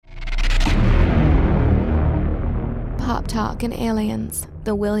Pop Talk and Aliens,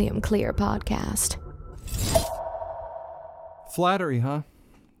 the William Clear podcast. Flattery, huh?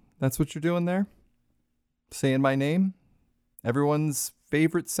 That's what you're doing there? Saying my name? Everyone's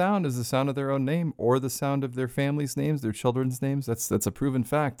favorite sound is the sound of their own name or the sound of their family's names, their children's names. That's a proven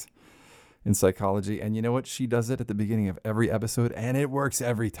fact in psychology. And you know what? She does it at the beginning of every episode, and it works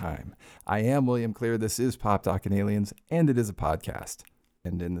every time. I am William Clear. This is Pop Talk and Aliens, and it is a podcast.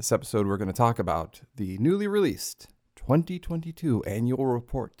 And in this episode, we're going to talk about the newly released 2022 annual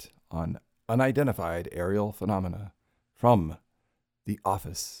report on unidentified aerial phenomena from the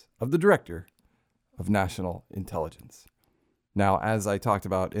Office of the Director of National Intelligence. Now, as I talked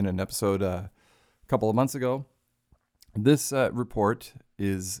about in an episode a couple of months ago, this report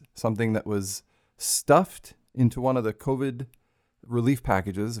is something that was stuffed into one of the COVID relief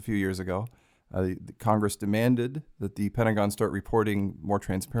packages a few years ago. The Congress demanded that the Pentagon start reporting more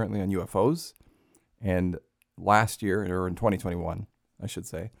transparently on UFOs. And last year, or in 2021, I should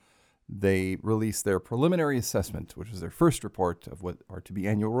say, they released their preliminary assessment, which was their first report of what are to be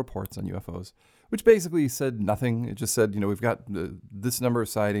annual reports on UFOs, which basically said nothing. It just said, we've got this number of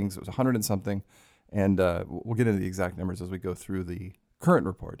sightings. It was 100 and something. And we'll get into the exact numbers as we go through the current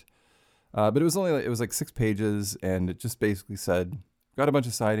report. But it was like 6 pages, and it just basically said, got a bunch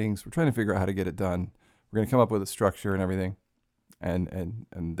of sightings. We're trying to figure out how to get it done. We're going to come up with a structure and everything. And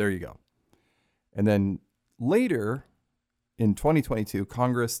there you go. And then later in 2022,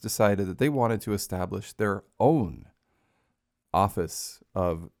 Congress decided that they wanted to establish their own Office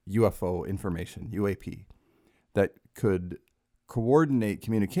of UFO Information, UAP, that could coordinate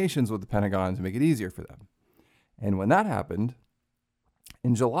communications with the Pentagon to make it easier for them. And when that happened,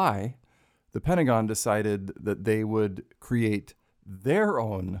 in July, the Pentagon decided that they would create their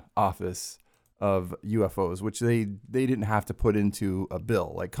own Office of UFOs, which they didn't have to put into a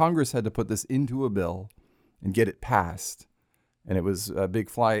bill. Like Congress had to put this into a bill and get it passed. And it was a big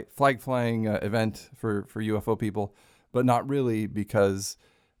flag flying event for UFO people, but not really, because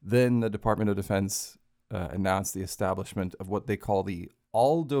then the Department of Defense announced the establishment of what they call the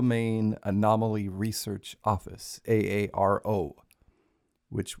All-Domain Anomaly Research Office, AARO,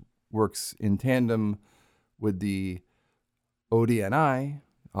 which works in tandem with the ODNI,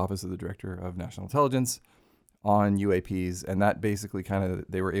 Office of the Director of National Intelligence, on UAPs. And that basically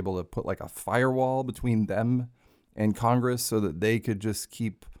they were able to put like a firewall between them and Congress so that they could just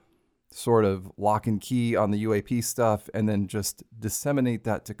keep sort of lock and key on the UAP stuff and then just disseminate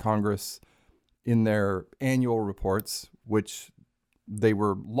that to Congress in their annual reports, which they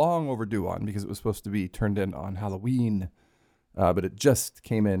were long overdue on because it was supposed to be turned in on Halloween, but it just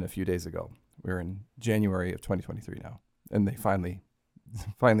came in a few days ago. We're in January of 2023 now, and they finally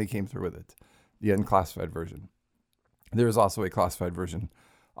came through with it, the unclassified version. There is also a classified version,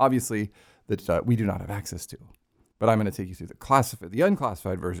 obviously, that we do not have access to. But I'm going to take you through the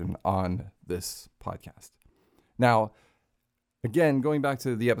unclassified version on this podcast. Now, again, going back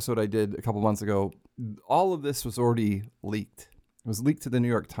to the episode I did a couple months ago, all of this was already leaked. It was leaked to the New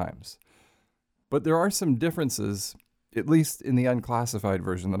York Times. But there are some differences, at least in the unclassified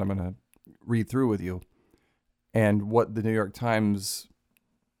version that I'm going to read through with you, and what the New York Times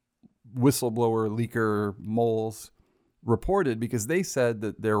whistleblower, leaker, moles reported, because they said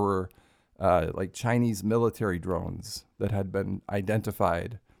that there were like Chinese military drones that had been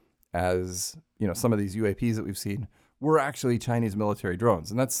identified as, some of these UAPs that we've seen were actually Chinese military drones.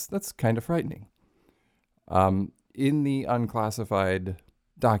 And that's kind of frightening. In the unclassified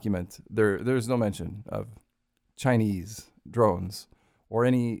document, there's no mention of Chinese drones or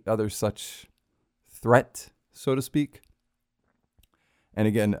any other such threat, so to speak. And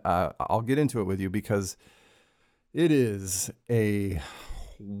again, I'll get into it with you because it is a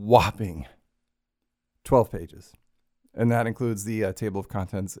whopping 12 pages. And that includes the table of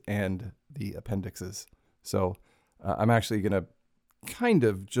contents and the appendixes. So I'm actually going to kind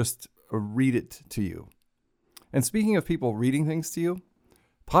of just read it to you. And speaking of people reading things to you,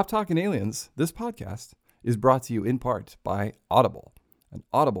 Pop Talk and Aliens, this podcast, is brought to you in part by Audible. And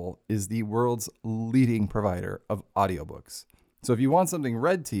Audible is the world's leading provider of audiobooks. So if you want something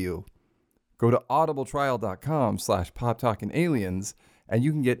read to you, go to audibletrial.com/poptalkandaliens, and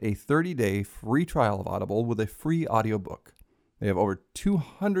you can get a 30-day free trial of Audible with a free audiobook. They have over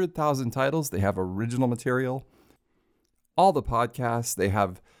 200,000 titles. They have original material. All the podcasts, they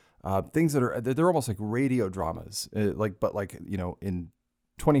have things they're almost like radio dramas, in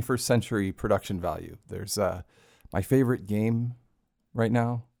 21st century production value. There's my favorite game right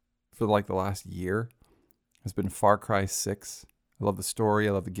now for like the last year has been Far Cry 6. I love the story.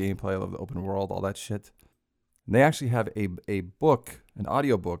 I love the gameplay. I love the open world, all that shit. And they actually have a book, an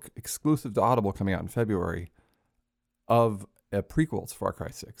audiobook exclusive to Audible coming out in February of a prequel to Far Cry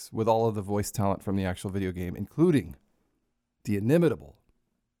 6 with all of the voice talent from the actual video game, including the inimitable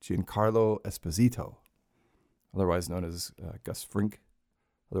Giancarlo Esposito, otherwise known as Gus Fring,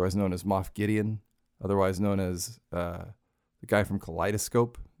 otherwise known as Moff Gideon, otherwise known as the guy from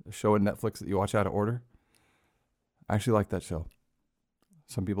Kaleidoscope, a show on Netflix that you watch out of order. I actually liked that show.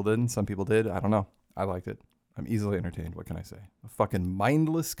 Some people didn't, some people did. I don't know. I liked it. I'm easily entertained. What can I say? A fucking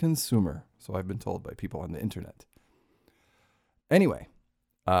mindless consumer, so I've been told by people on the internet. Anyway,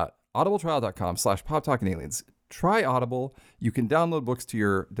 audibletrial.com/PopTalkingAliens. Try Audible. You can download books to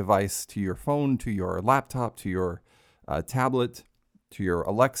your device, to your phone, to your laptop, to your tablet, to your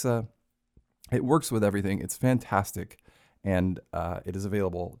Alexa. It works with everything. It's fantastic. And it is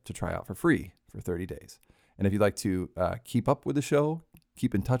available to try out for free for 30 days. And if you'd like to keep up with the show,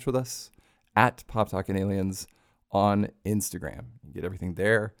 keep in touch with us at Pop Talking Aliens on Instagram. You get everything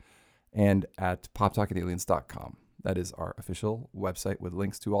there, and at poptalkingaliens.com. That is our official website with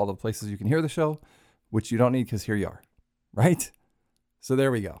links to all the places you can hear the show, which you don't need because here you are, right? So there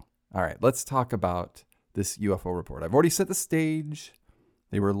we go. All right, let's talk about this UFO report. I've already set the stage.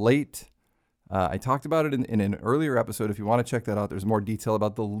 They were late. I talked about it in an earlier episode. If you want to check that out, there's more detail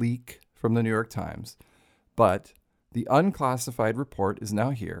about the leak from the New York Times. But the unclassified report is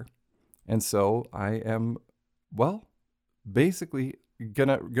now here. And so I am, well, basically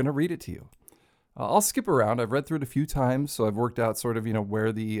gonna read it to you. I'll skip around. I've read through it a few times, so I've worked out sort of,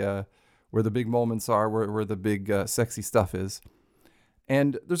 where the big moments are, where the big sexy stuff is.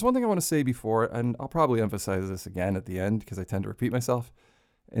 And there's one thing I want to say before, and I'll probably emphasize this again at the end because I tend to repeat myself.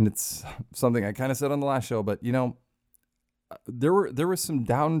 And it's something I kind of said on the last show, but there were some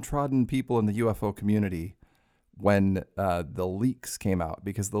downtrodden people in the UFO community when the leaks came out,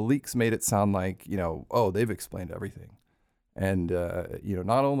 because the leaks made it sound like, they've explained everything. And,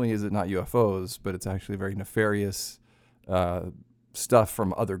 not only is it not UFOs, but it's actually very nefarious stuff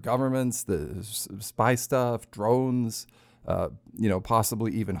from other governments, the spy stuff, drones,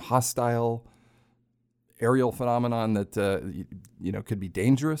 possibly even hostile aerial phenomenon that, could be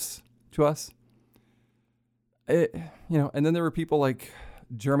dangerous to us. And then there were people like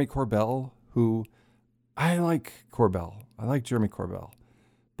Jeremy Corbell, who I like Jeremy Corbell,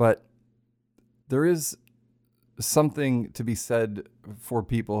 but there is something to be said for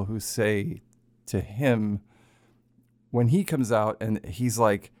people who say to him when he comes out and he's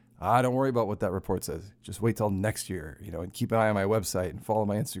like, don't worry about what that report says. Just wait till next year, and keep an eye on my website and follow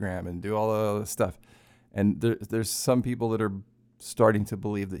my Instagram and do all the other stuff. And there's some people that are starting to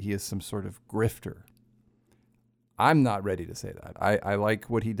believe that he is some sort of grifter. I'm not ready to say that. I like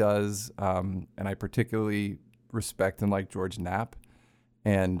what he does, and I particularly respect and like George Knapp.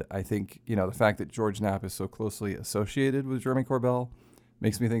 And I think, the fact that George Knapp is so closely associated with Jeremy Corbell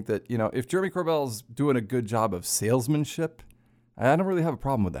makes me think that, if Jeremy Corbell's doing a good job of salesmanship, I don't really have a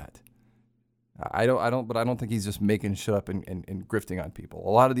problem with that. But I don't think he's just making shit up and grifting on people.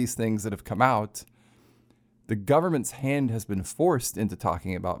 A lot of these things that have come out, the government's hand has been forced into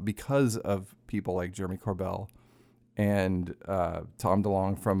talking about because of people like Jeremy Corbell and Tom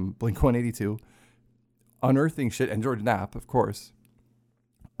DeLonge from Blink-182 unearthing shit, and George Knapp, of course,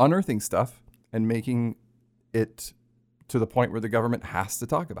 unearthing stuff and making it to the point where the government has to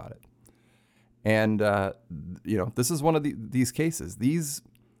talk about it. And, this is one of these cases. These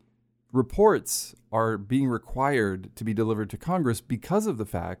reports are being required to be delivered to Congress because of the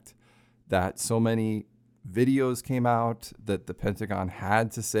fact that so many videos came out that the Pentagon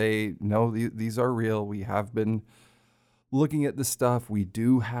had to say, no, these are real. We have been looking at this stuff. We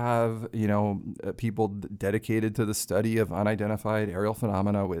do have, people dedicated to the study of unidentified aerial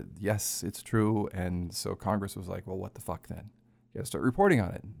phenomena with, yes, it's true. And so Congress was like, well, what the fuck then? You got to start reporting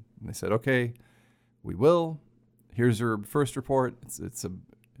on it. And they said, okay, we will. Here's your first report. It's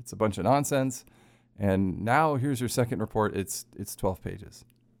a bunch of nonsense. And now here's your second report. It's 12 pages,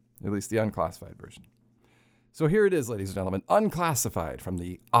 at least the unclassified version. So here it is, ladies and gentlemen, unclassified from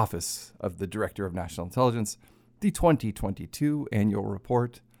the Office of the Director of National Intelligence, the 2022 annual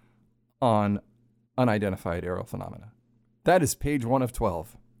report on unidentified aerial phenomena. That is page 1 of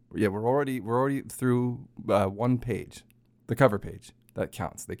 12. Yeah, we're already through one page, the cover page. That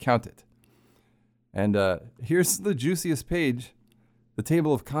counts. They count it. And here's the juiciest page, the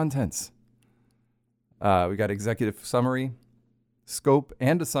table of contents. We got executive summary, scope,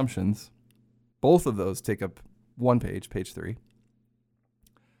 and assumptions. Both of those take up one page, page 3.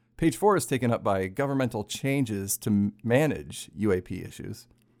 Page 4 is taken up by governmental changes to manage UAP issues.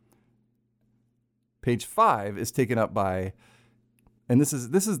 Page 5 is taken up by, and this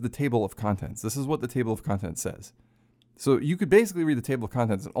is the table of contents. This is what the table of contents says. So you could basically read the table of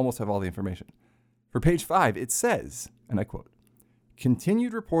contents and almost have all the information. For page 5, it says, and I quote,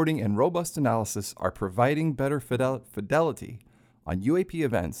 "Continued reporting and robust analysis are providing better fidelity on UAP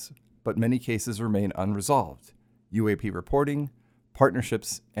events, but many cases remain unresolved. UAP reporting,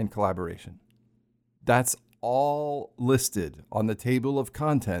 partnerships, and collaboration." That's all listed on the table of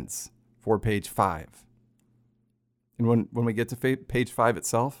contents for page 5. And when we get to page 5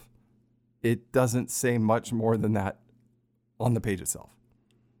 itself, it doesn't say much more than that on the page itself.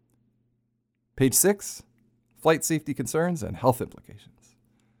 Page 6, flight safety concerns and health implications.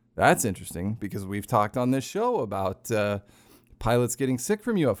 That's interesting because we've talked on this show about pilots getting sick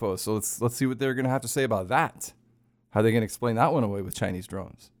from UFOs. So let's see what they're going to have to say about that. How are they going to explain that one away with Chinese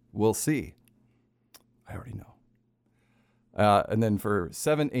drones? We'll see. I already know. And then for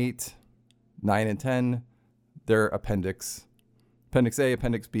 7, 8, 9, and 10, they're Appendix A,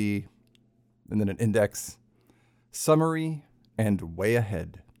 Appendix B, and then an index, summary, and way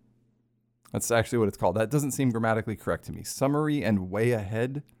ahead. That's actually what it's called. That doesn't seem grammatically correct to me. Summary and way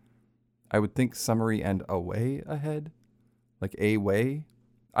ahead. I would think summary and a way ahead, like a way.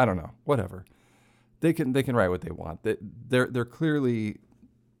 I don't know. Whatever. They can write what they want. They're clearly.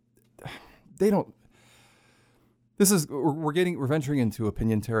 They don't. We're venturing into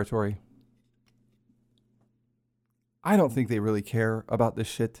opinion territory. I don't think they really care about this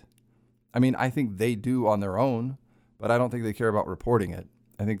shit. I mean, I think they do on their own, but I don't think they care about reporting it.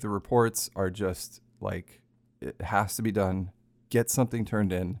 I think the reports are just like, it has to be done. Get something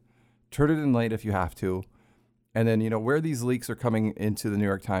turned in. Turn it in late if you have to. And then, where these leaks are coming into the New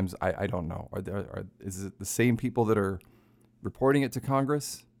York Times, I don't know. Is it the same people that are reporting it to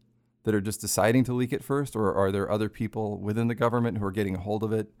Congress that are just deciding to leak it first? Or are there other people within the government who are getting a hold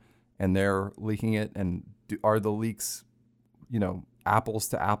of it and they're leaking it? And are the leaks, apples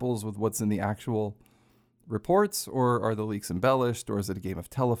to apples with what's in the actual reports, or are the leaks embellished, or is it a game of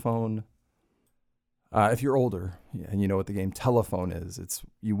telephone? If you're older and you know what the game telephone is, it's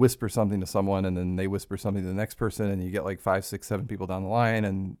you whisper something to someone and then they whisper something to the next person and you get like 5, 6, 7 people down the line,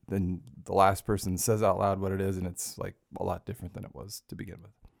 and then the last person says out loud what it is, and it's like a lot different than it was to begin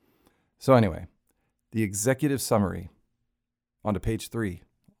with. So anyway, the executive summary onto page 3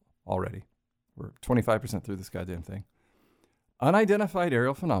 already. We're 25% through this goddamn thing. Unidentified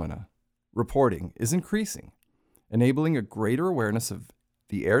aerial phenomena reporting is increasing, enabling a greater awareness of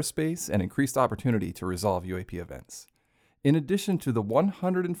the airspace and increased opportunity to resolve UAP events. In addition to the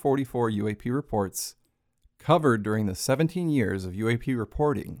 144 UAP reports covered during the 17 years of UAP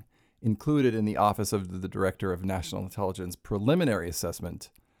reporting included in the Office of the Director of National Intelligence preliminary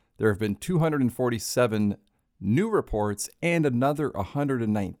assessment, there have been 247 new reports and another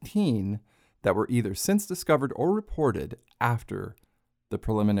 119 that were either since discovered or reported after the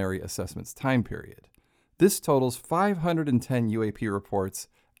preliminary assessment's time period. This totals 510 UAP reports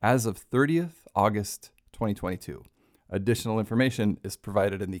as of 30th August 2022. Additional information is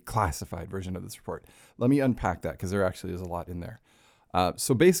provided in the classified version of this report. Let me unpack that because there actually is a lot in there.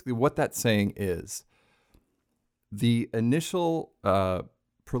 So basically what that's saying is the initial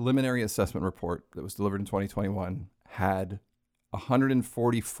preliminary assessment report that was delivered in 2021 had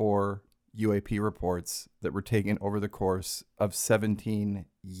 144 UAP reports that were taken over the course of 17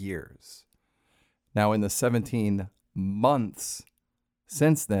 years. Now, in the 17 months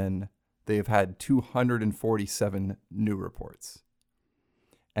since then, they have had 247 new reports.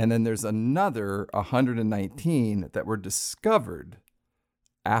 And then there's another 119 that were discovered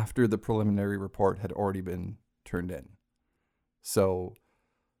after the preliminary report had already been turned in. So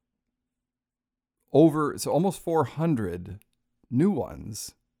almost 400 new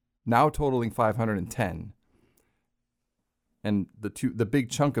ones, now totaling 510. And the big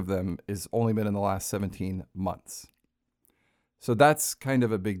chunk of them is only been in the last 17 months. So that's kind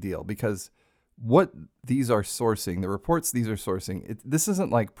of a big deal because what these are sourcing, the reports these are sourcing, this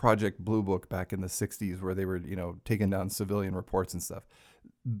isn't like Project Blue Book back in the 60s where they were, taking down civilian reports and stuff.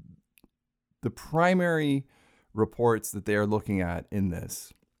 The primary reports that they are looking at in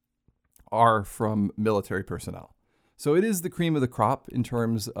this are from military personnel. So it is the cream of the crop in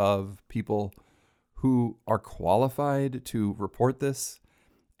terms of people who are qualified to report this.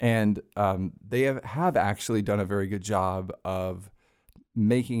 And they have actually done a very good job of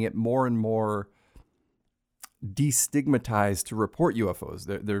making it more and more destigmatized to report UFOs.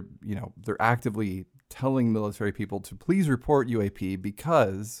 They're actively telling military people to please report UAP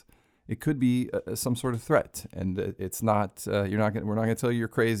because it could be some sort of threat, and it's not. We're not going to tell you you're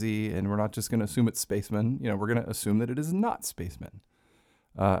crazy, and we're not just going to assume it's spacemen. We're going to assume that it is not spacemen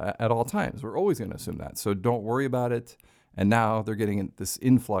at all times. We're always going to assume that. So don't worry about it. And now they're getting this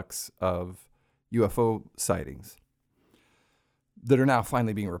influx of UFO sightings. that are now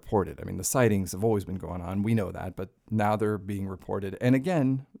finally being reported. I mean, the sightings have always been going on. We know that, but now they're being reported. And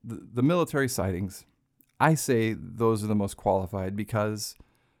again, the military sightings, I say those are the most qualified because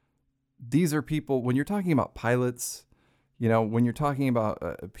these are people, when you're talking about pilots, when you're talking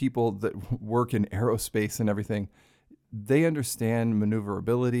about people that work in aerospace and everything, they understand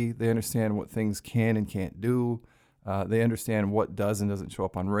maneuverability. They understand what things can and can't do. They understand what does and doesn't show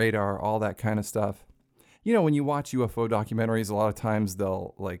up on radar, all that kind of stuff. When you watch UFO documentaries, a lot of times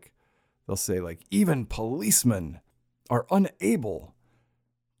they'll say even policemen are unable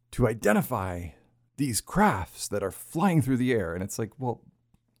to identify these crafts that are flying through the air. And it's like, well,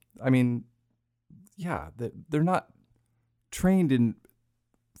 I mean, yeah, they're not trained in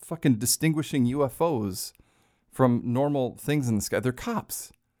fucking distinguishing UFOs from normal things in the sky. They're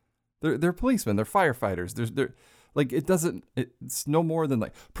cops. They're policemen. They're firefighters. They're it's no more than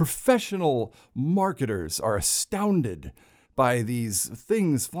professional marketers are astounded by these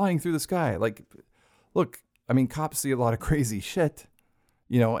things flying through the sky. Look, I mean, cops see a lot of crazy shit,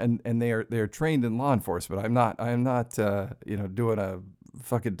 and they are trained in law enforcement. I'm not doing a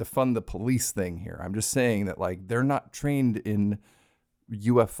fucking defund the police thing here. I'm just saying that they're not trained in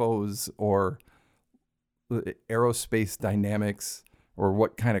UFOs or aerospace dynamics or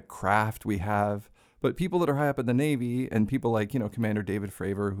what kind of craft we have. But people that are high up in the Navy and people like, Commander David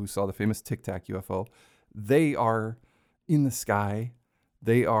Fravor, who saw the famous Tic Tac UFO, they are in the sky.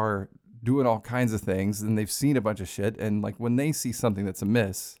 They are doing all kinds of things and they've seen a bunch of shit. And when they see something that's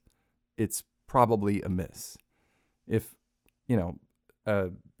amiss, it's probably amiss. If,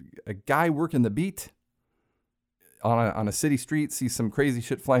 a guy working the beat on a city street sees some crazy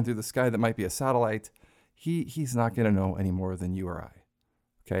shit flying through the sky that might be a satellite, he's not going to know any more than you or I.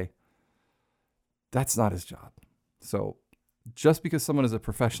 Okay? That's not his job. So just because someone is a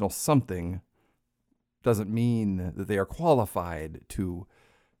professional something doesn't mean that they are qualified to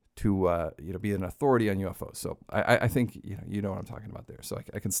be an authority on UFOs. So I think you know what I'm talking about there. So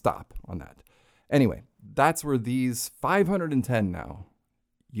I can stop on that. Anyway, that's where these 510 now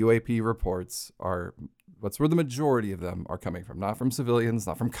UAP reports are. That's where the majority of them are coming from. Not from civilians,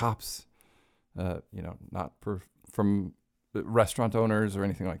 not from cops, not from restaurant owners or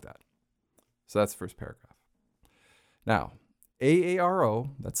anything like that. So that's the first paragraph. Now, AARO,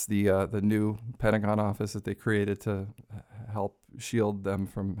 that's the new Pentagon office that they created to help shield them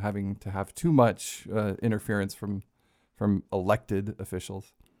from having to have too much interference from elected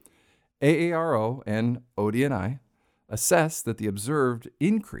officials. AARO and ODNI assess that the observed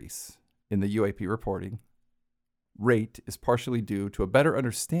increase in the UAP reporting rate is partially due to a better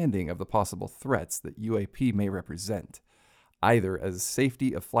understanding of the possible threats that UAP may represent, either as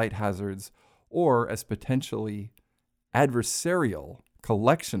safety of flight hazards or as potentially adversarial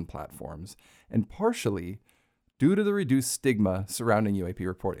collection platforms, and partially due to the reduced stigma surrounding UAP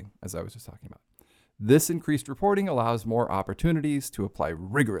reporting, as I was just talking about. This increased reporting allows more opportunities to apply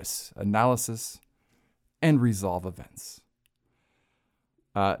rigorous analysis and resolve events.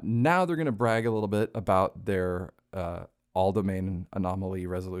 Now they're going to brag a little bit about their All-Domain Anomaly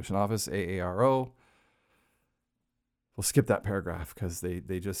Resolution Office, AARO. We'll skip that paragraph because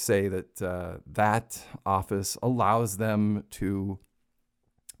they just say that that office allows them to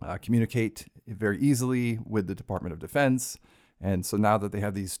communicate very easily with the Department of Defense. And so now that they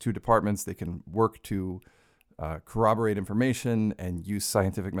have these two departments, they can work to corroborate information and use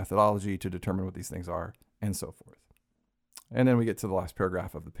scientific methodology to determine what these things are and so forth. And then we get to the last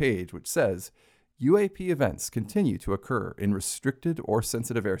paragraph of the page, which says, UAP events continue to occur in restricted or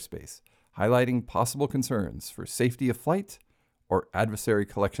sensitive airspace, highlighting possible concerns for safety of flight or adversary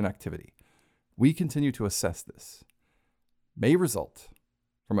collection activity. We continue to assess this. May result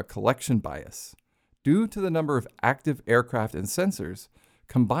from a collection bias due to the number of active aircraft and sensors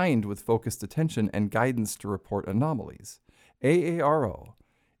combined with focused attention and guidance to report anomalies. AARO,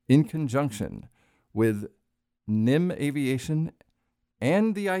 in conjunction with NIM Aviation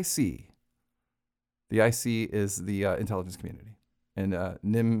and the IC. The IC is the intelligence community. And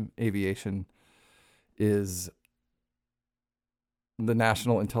NIM Aviation is the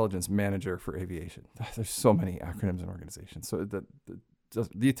National Intelligence Manager for Aviation. There's so many acronyms and organizations. So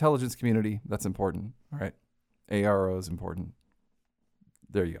the intelligence community, that's important. All right. ARO is important.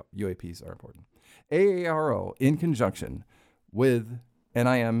 There you go. UAPs are important. AARO, in conjunction with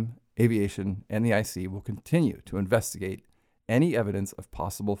NIM Aviation and the IC, will continue to investigate any evidence of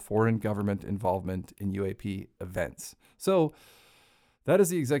possible foreign government involvement in UAP events. So that is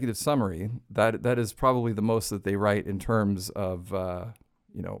the executive summary. That is probably the most that they write in terms of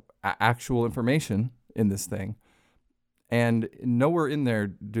actual information in this thing. And nowhere in there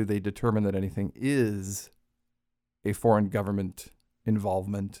do they determine that anything is a foreign government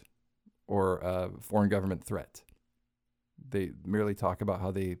involvement or a foreign government threat. They merely talk about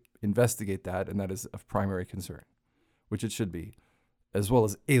how they investigate that, and that is of primary concern, which it should be, as well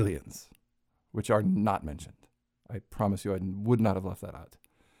as aliens, which are not mentioned. I promise you I would not have left that out.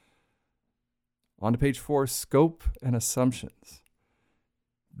 On to page 4, scope and assumptions.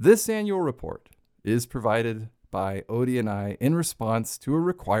 This annual report is provided by ODNI in response to a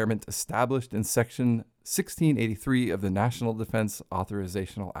requirement established in Section 1683 of the National Defense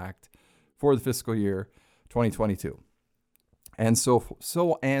Authorizational Act for the fiscal year 2022. And so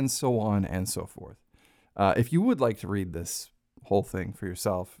on and so forth. If you would like to read this whole thing for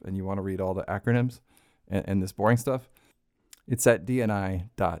yourself and you want to read all the acronyms and this boring stuff, it's at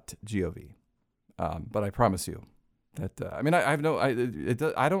dni.gov. But I promise you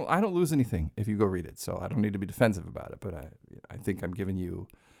that I don't lose anything if you go read it, so I don't need to be defensive about it. But I think I'm giving you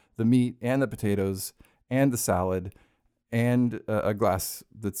the meat and the potatoes and the salad and a glass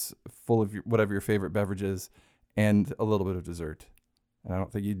that's full of whatever your favorite beverage is and a little bit of dessert. And I don't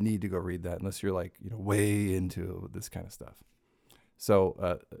think you'd need to go read that unless you're like, way into this kind of stuff.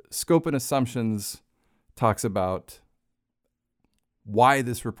 So scope and assumptions talks about why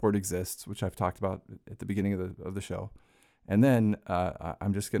this report exists, which I've talked about at the beginning of the show. And then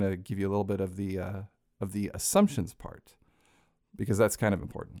I'm just going to give you a little bit of the assumptions part, because that's kind of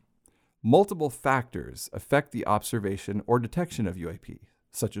important. Multiple factors affect the observation or detection of UAP,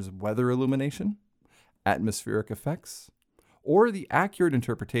 such as weather illumination, atmospheric effects, or the accurate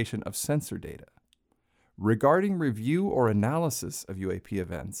interpretation of sensor data. Regarding review or analysis of UAP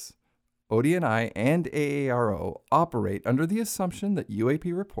events, ODNI and AARO operate under the assumption that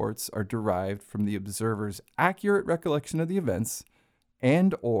UAP reports are derived from the observer's accurate recollection of the events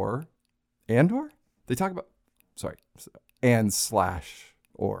and/or they talk about,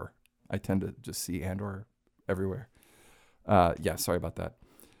 and/or. I tend to just see and/or everywhere. Sorry about that.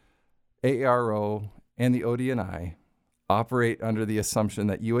 AARO and the ODNI operate under the assumption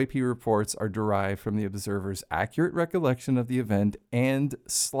that UAP reports are derived from the observer's accurate recollection of the event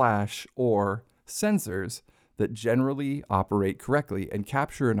and/or sensors that generally operate correctly and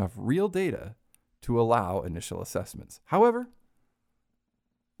capture enough real data to allow initial assessments. However,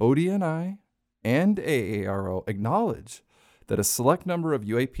 ODNI and AARO acknowledge that a select number of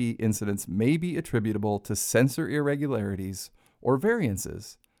UAP incidents may be attributable to sensor irregularities or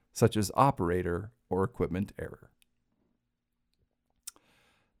variances, such as operator or equipment error.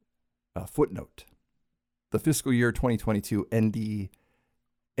 Footnote. The fiscal year 2022 NDAA,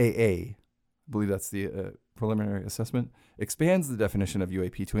 I believe that's the preliminary assessment, expands the definition of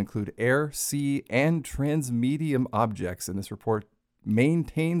UAP to include air, sea, and transmedium objects, and this report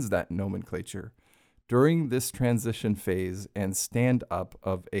maintains that nomenclature during this transition phase and stand-up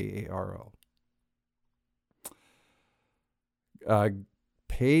of AARO.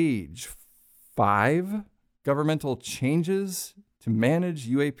 Page 5, governmental changes to manage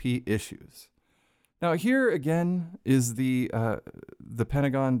UAP issues. Now here again is the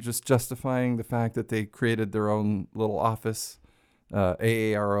Pentagon just justifying the fact that they created their own little office.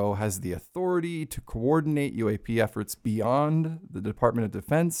 AARO has the authority to coordinate UAP efforts beyond the Department of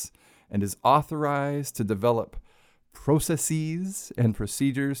Defense and is authorized to develop processes and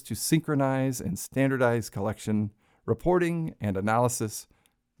procedures to synchronize and standardize collection, reporting, and analysis,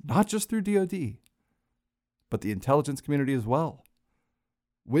 not just through DoD, but the intelligence community as well,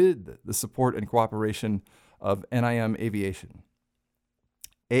 with the support and cooperation of NIM Aviation.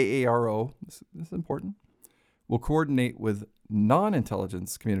 AARO, this is important, will coordinate with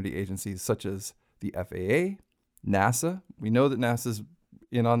non-intelligence community agencies such as the FAA, NASA. We know that NASA's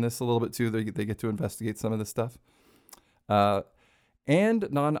in on this a little bit too. They get to investigate some of this stuff. And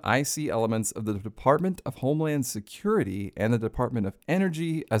non-IC elements of the Department of Homeland Security and the Department of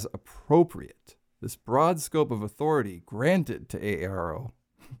Energy as appropriate. This broad scope of authority granted to AARO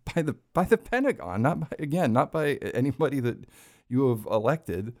by the Pentagon, not by anybody that you have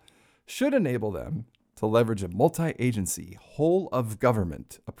elected, should enable them to leverage a multi-agency,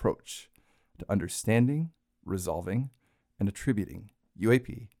 whole-of-government approach to understanding, resolving, and attributing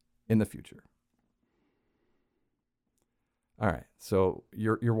UAP in the future. All right, so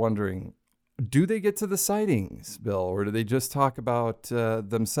you're wondering, do they get to the sightings, Bill, or do they just talk about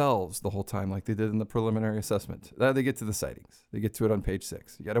themselves the whole time like they did in the preliminary assessment? They get to the sightings. They get to it on page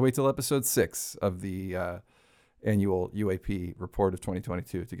 6. You got to wait till episode 6 of the annual UAP report of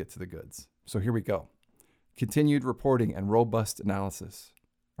 2022 to get to the goods. So here we go. Continued reporting and robust analysis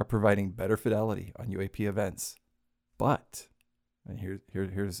are providing better fidelity on UAP events, but, and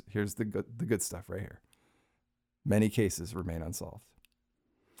here's the good stuff right here. Many cases remain unsolved.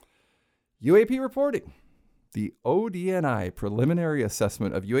 UAP reporting The ODNI preliminary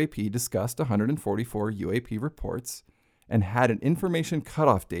assessment of UAP discussed 144 UAP reports and had an information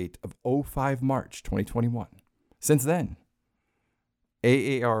cutoff date of 05 March 2021. Since then,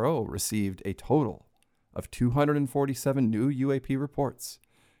 AARO received a total of 247 new UAP reports,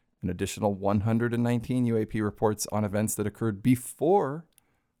 an additional 119 UAP reports on events that occurred before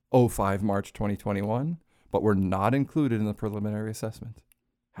 05 March 2021, but were not included in the preliminary assessment,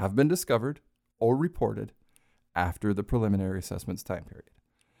 have been discovered or reported after the preliminary assessment's time period.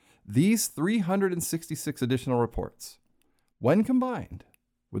 These 366 additional reports, when combined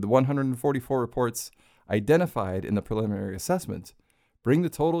with the 144 reports identified in the preliminary assessment, bring the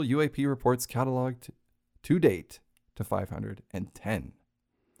total UAP reports cataloged to date to 510.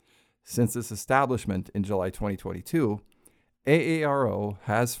 Since its establishment in July 2022, AARO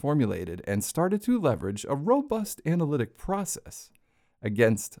has formulated and started to leverage a robust analytic process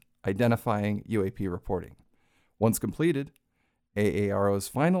against identifying UAP reporting. Once completed, AARO's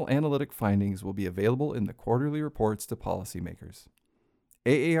final analytic findings will be available in the quarterly reports to policymakers.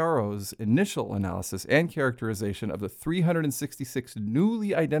 AARO's initial analysis and characterization of the 366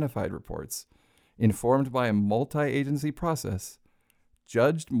 newly identified reports, informed by a multi-agency process,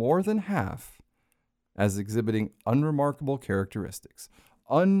 judged more than half as exhibiting unremarkable characteristics.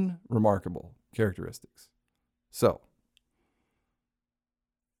 Unremarkable characteristics. So,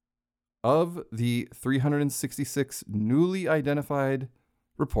 of the 366 newly identified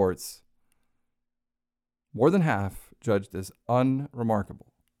reports, more than half judged as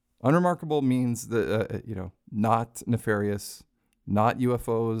unremarkable. Unremarkable means not nefarious, not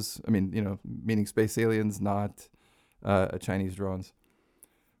UFOs. Meaning space aliens, not Chinese drones,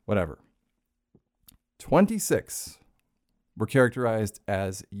 whatever. 26 were characterized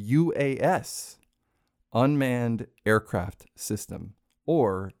as UAS, unmanned aircraft system,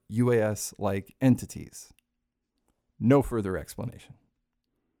 or UAS-like entities. No further explanation.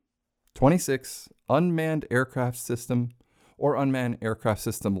 26, unmanned aircraft system or unmanned aircraft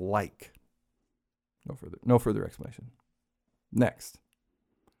system-like. No further explanation. Next,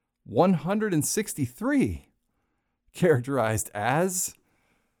 163 characterized as,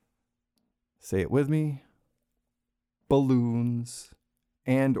 say it with me, balloons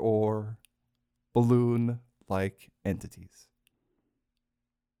and or balloon-like entities.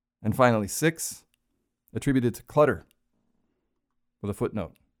 And finally, 6, attributed to clutter, with a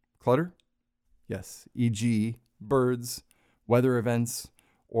footnote. Clutter? Yes, e.g., birds, weather events,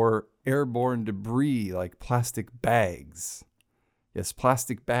 or airborne debris like plastic bags. Yes,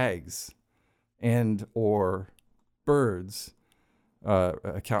 plastic bags and or birds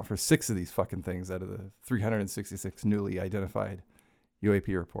account for 6 of these fucking things out of the 366 newly identified UAP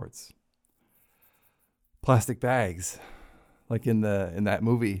reports. Plastic bags. Like in that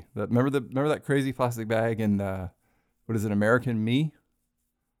movie, remember that crazy plastic bag in what is it? American Me,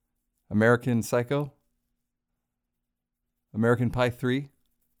 American Psycho, American Pie 3,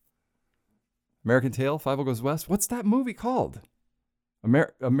 American Tail, 5 Goes West. What's that movie called?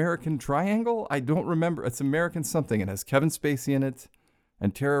 American Triangle? I don't remember. It's American something. It has Kevin Spacey in it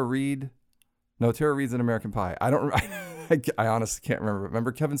and Tara Reid. No, Tara Reid's in American Pie. I honestly can't remember.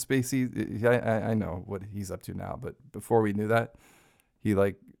 Remember Kevin Spacey? I know what he's up to now, but before we knew that, he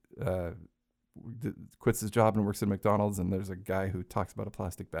quits his job and works at McDonald's, and there's a guy who talks about a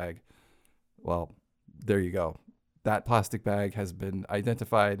plastic bag. Well, there you go. That plastic bag has been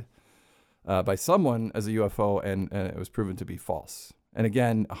identified by someone as a UFO, and it was proven to be false. And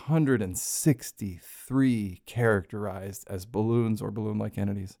again, 163 characterized as balloons or balloon-like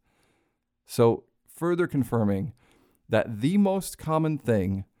entities. So further confirming that the most common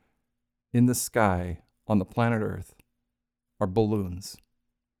thing in the sky on the planet Earth are balloons.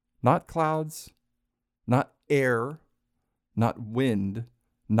 Not clouds, not air, not wind,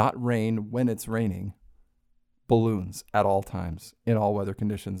 not rain when it's raining. Balloons at all times, in all weather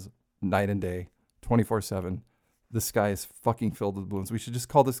conditions, night and day, 24/7. The sky is fucking filled with balloons. We should just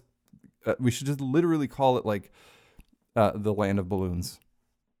call this, we should just literally call it like the land of balloons.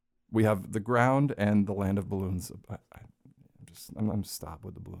 We have the ground and the land of balloons. I'm just stop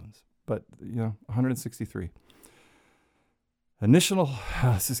with the balloons. But, 163.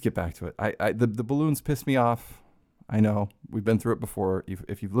 Let's just get back to it. The balloons piss me off. I know. We've been through it before.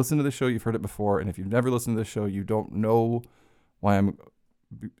 If you've listened to the show, you've heard it before. And if you've never listened to the show, you don't know why I'm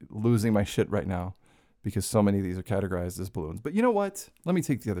losing my shit right now, because so many of these are categorized as balloons. But you know what? Let me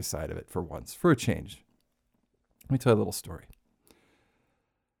take the other side of it for once, for a change. Let me tell you a little story.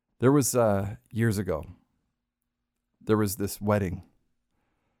 There was, years ago, there was this wedding,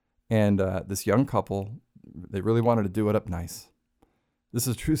 and this young couple, they really wanted to do it up nice. This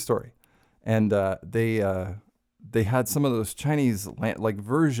is a true story. And they had some of those Chinese like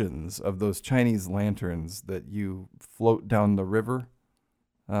versions of those Chinese lanterns that you float down the river.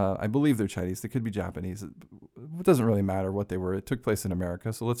 I believe they're Chinese. They could be Japanese. It doesn't really matter what they were. It took place in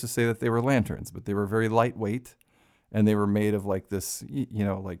America, so let's just say that they were lanterns, but they were very lightweight, and they were made of like this,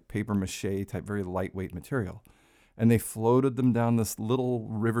 like paper mache type, very lightweight material. And they floated them down this little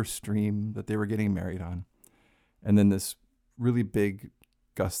river stream that they were getting married on. And then this really big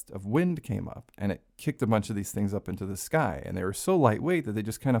gust of wind came up, and it kicked a bunch of these things up into the sky. And they were so lightweight that they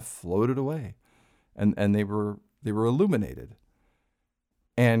just kind of floated away, and they were illuminated.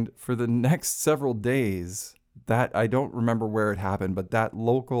 And for the next several days, that I don't remember where it happened, but that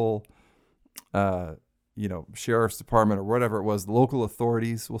local, sheriff's department or whatever it was, the local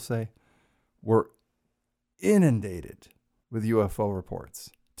authorities, we'll say, were inundated with UFO reports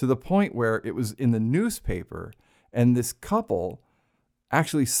to the point where it was in the newspaper, and this couple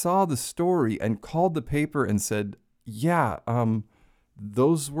actually saw the story and called the paper and said,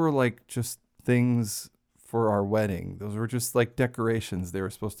 those were like just things for our wedding. Those were just like decorations. They were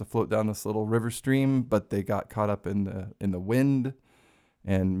supposed to float down this little river stream, but they got caught up in the wind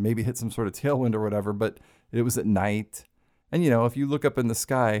and maybe hit some sort of tailwind or whatever, but it was at night. And if you look up in the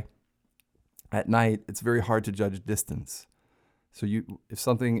sky at night, it's very hard to judge distance. So if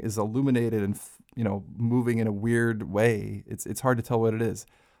something is illuminated and moving in a weird way, it's hard to tell what it is.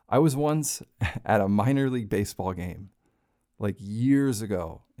 I was once at a minor league baseball game, like years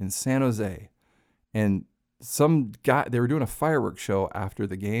ago in San Jose, and some guy, they were doing a fireworks show after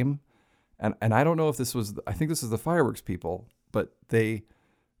the game, and I don't know if I think this was the fireworks people, but they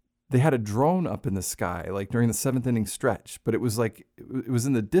had a drone up in the sky like during the 7th inning stretch, but it was like it was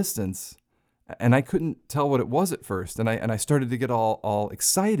in the distance. And I couldn't tell what it was at first, and I started to get all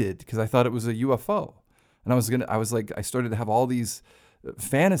excited because I thought it was a UFO, and I started to have all these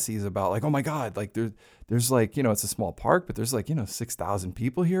fantasies about like, oh my God, like there's like, it's a small park, but there's like 6,000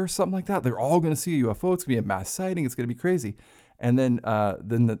 people here or something like that. They're all going to see a UFO. It's gonna be a mass sighting. It's gonna be crazy. And then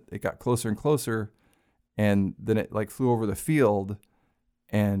it got closer and closer, and then it like flew over the field,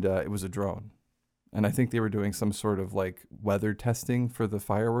 and it was a drone, and I think they were doing some sort of like weather testing for the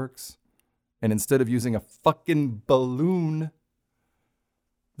fireworks. And instead of using a fucking balloon,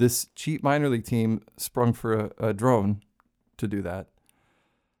 this cheap minor league team sprung for a drone to do that.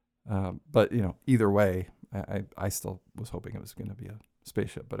 But, either way, I still was hoping it was going to be a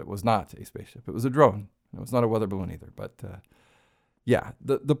spaceship, but it was not a spaceship. It was a drone. It was not a weather balloon either. But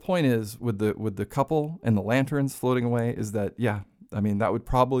the point is with the couple and the lanterns floating away is that, that would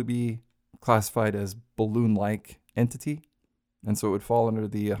probably be classified as balloon-like entity. And so it would fall under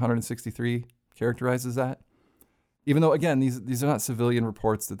the 163 characterizes that. Even though, again, these are not civilian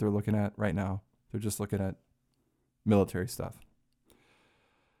reports that they're looking at right now. They're just looking at military stuff.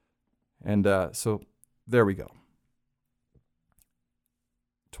 And so there we go.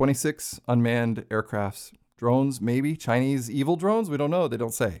 26 unmanned aircrafts, drones, maybe Chinese evil drones. We don't know. They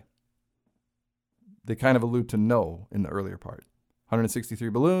don't say. They kind of allude to no in the earlier part. 163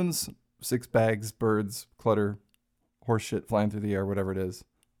 balloons, 6 bags, birds, clutter, horse shit flying through the air, whatever it is.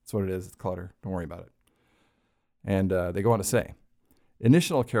 That's what it is. It's clutter. Don't worry about it. And they go on to say,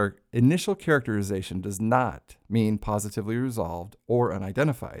 initial characterization does not mean positively resolved or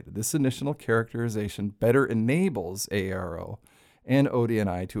unidentified. This initial characterization better enables AARO and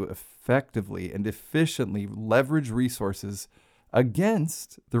ODNI to effectively and efficiently leverage resources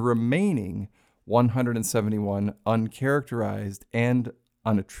against the remaining 171 uncharacterized and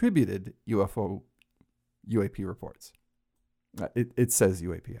unattributed UAP reports. It says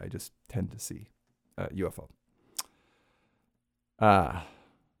UAP. I just tend to see UFO.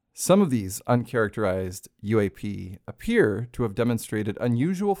 Some of these uncharacterized UAP appear to have demonstrated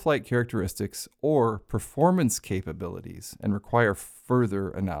unusual flight characteristics or performance capabilities and require further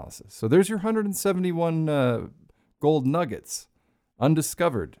analysis. So there's your 171 gold nuggets,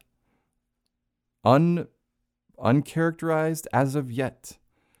 undiscovered, uncharacterized as of yet.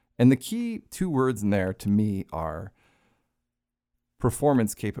 And the key 2 words in there to me are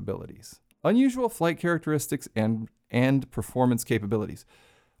performance capabilities. Unusual flight characteristics and performance capabilities.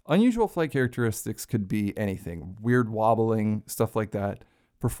 Unusual flight characteristics could be anything, weird wobbling, stuff like that.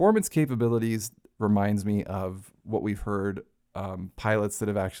 Performance capabilities reminds me of what we've heard, pilots that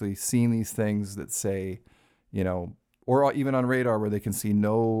have actually seen these things that say, or even on radar where they can see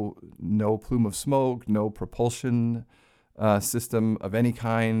no plume of smoke, no propulsion system of any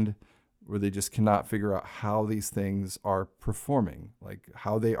kind, where they just cannot figure out how these things are performing, like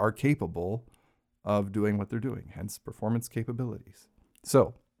how they are capable of doing what they're doing, hence performance capabilities.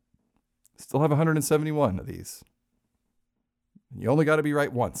 So, still have 171 of these. You only got to be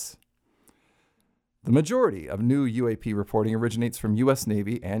right once. The majority of new UAP reporting originates from U.S.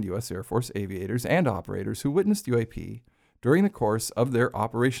 Navy and U.S. Air Force aviators and operators who witnessed UAP during the course of their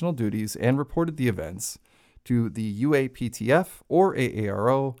operational duties and reported the events to the UAPTF or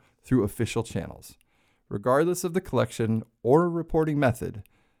AARO through official channels. Regardless of the collection or reporting method,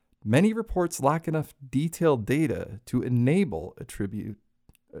 many reports lack enough detailed data to enable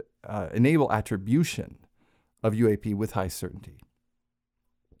attribution of UAP with high certainty.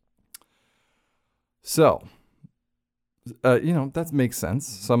 So, that makes sense.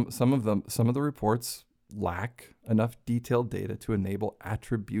 Some of the reports lack enough detailed data to enable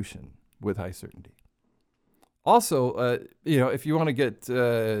attribution with high certainty. Also, if you want to get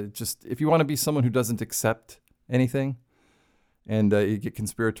if you want to be someone who doesn't accept anything, and you get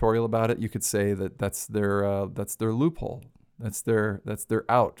conspiratorial about it, you could say that that's their loophole. That's their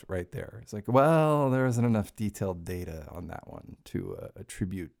out right there. It's like, well, there isn't enough detailed data on that one to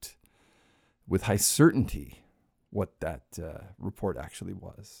attribute with high certainty what that report actually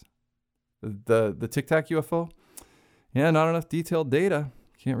was. The Tic Tac UFO, not enough detailed data.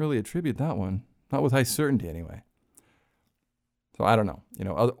 Can't really attribute that one. Not with high certainty, anyway. So I don't know,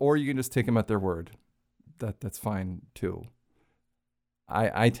 or you can just take them at their word. That's fine too.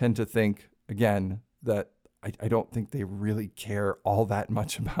 I tend to think, again, that I don't think they really care all that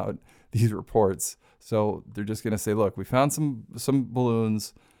much about these reports. So they're just going to say, look, we found some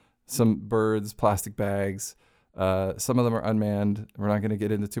balloons, some birds, plastic bags. Some of them are unmanned. We're not going to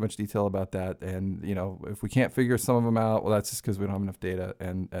get into too much detail about that. And, if we can't figure some of them out, well, that's just because we don't have enough data.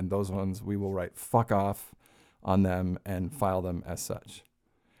 And those ones, we will write fuck off on them and file them as such.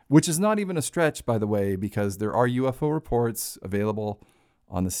 Which is not even a stretch, by the way, because there are UFO reports available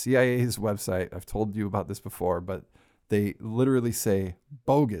on the CIA's website. I've told you about this before, but they literally say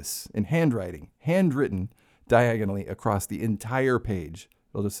bogus in handwritten diagonally across the entire page.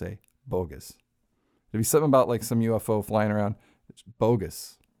 They'll just say bogus. There'd be something about like some UFO flying around. It's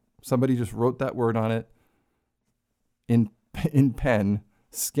bogus. Somebody just wrote that word on it in pen,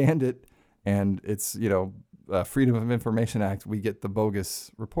 scanned it, and it's, Freedom of Information Act. We get the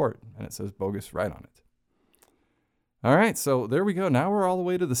bogus report, and it says bogus right on it. All right, so there we go. Now we're all the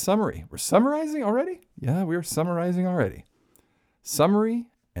way to the summary. We're summarizing already? Yeah, we're summarizing already. Summary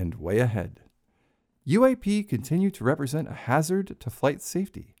and way ahead. UAP continue to represent a hazard to flight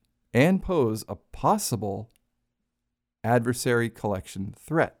safety and pose a possible adversary collection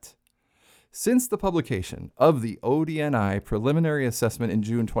threat. Since the publication of the ODNI preliminary assessment in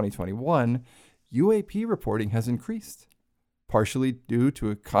June 2021, UAP reporting has increased, partially due to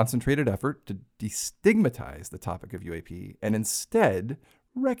a concentrated effort to destigmatize the topic of UAP and instead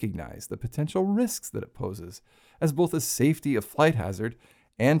recognize the potential risks that it poses as both a safety of flight hazard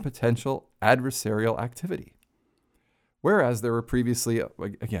and potential adversarial activity. Whereas there were previously,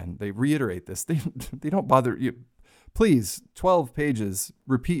 again, they reiterate this, they don't bother you. Please, 12 pages,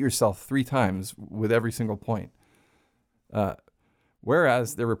 repeat yourself 3 times with every single point.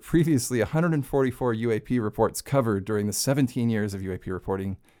 Whereas there were previously 144 UAP reports covered during the 17 years of UAP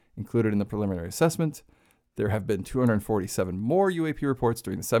reporting included in the preliminary assessment, there have been 247 more UAP reports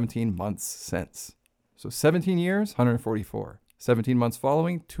during the 17 months since. So 17 years, 144. 17 months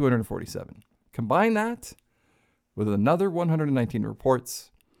following, 247. Combine that with another 119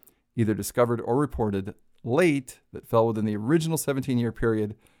 reports, either discovered or reported late that fell within the original 17-year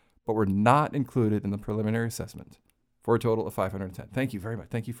period, but were not included in the preliminary assessment, for a total of 510. Thank you very much.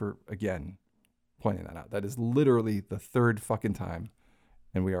 Thank you for, again, pointing that out. That is literally the third fucking time,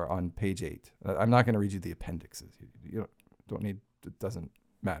 and we are on page 8. I'm not going to read you the appendixes. You don't need, it doesn't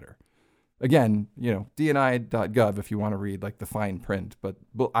matter. Again, dni.gov if you want to read like the fine print, but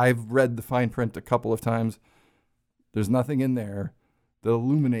I've read the fine print a couple of times. There's nothing in there that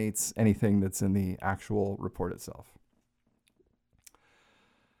illuminates anything that's in the actual report itself.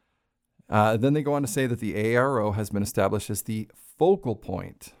 Then they go on to say that the AARO has been established as the focal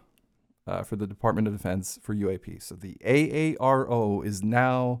point for the Department of Defense for UAP. So the AARO is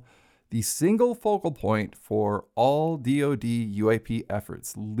now the single focal point for all DoD UAP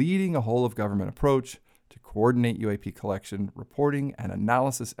efforts, leading a whole of government approach to coordinate UAP collection, reporting, and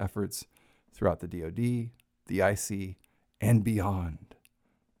analysis efforts throughout the DoD, the IC, and beyond,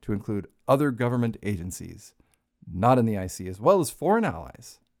 to include other government agencies not in the IC, as well as foreign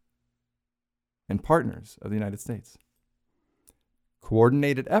allies and partners of the United States.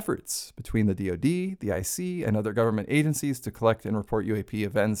 Coordinated efforts between the DoD, the IC, and other government agencies to collect and report UAP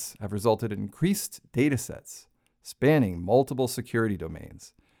events have resulted in increased data sets spanning multiple security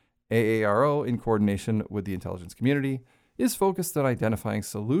domains. AARO, in coordination with the intelligence community, is focused on identifying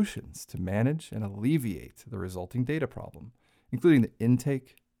solutions to manage and alleviate the resulting data problem, including the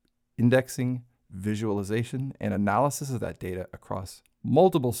intake, indexing, visualization, and analysis of that data across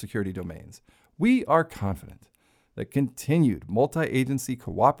multiple security domains, we are confident that continued multi-agency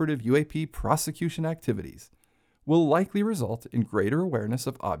cooperative UAP prosecution activities will likely result in greater awareness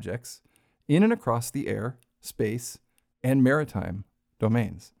of objects in and across the air, space, and maritime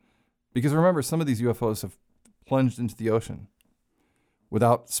domains. Because remember, some of these UFOs have plunged into the ocean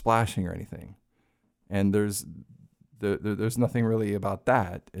without splashing or anything, and there's nothing really about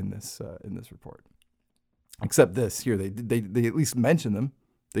that in this report, except this here. They at least mention them.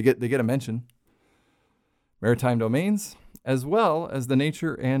 They get a mention. Maritime domains, as well as the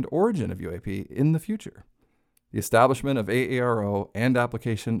nature and origin of UAP in the future. The establishment of AARO and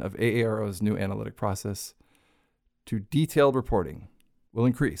application of AARO's new analytic process to detailed reporting will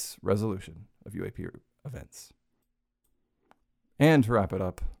increase resolution of UAP events. And to wrap it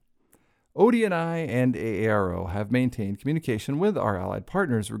up, ODNI and AARO have maintained communication with our allied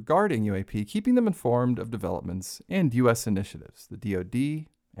partners regarding UAP, keeping them informed of developments and U.S. initiatives. The DoD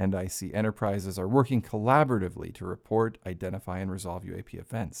and IC enterprises are working collaboratively to report, identify, and resolve UAP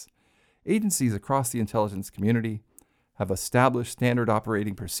events. Agencies across the intelligence community have established standard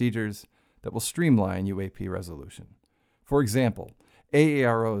operating procedures that will streamline UAP resolution. For example,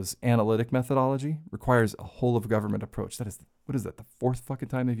 AARO's analytic methodology requires a whole-of-government approach. What is that, the fourth fucking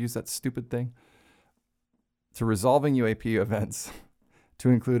time they've used that stupid thing? To resolving UAP events, to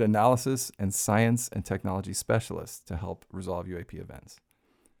include analysis and science and technology specialists to help resolve UAP events.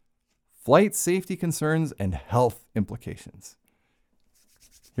 Flight safety concerns and health implications.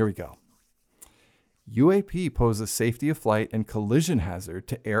 Here we go. UAP poses safety of flight and collision hazard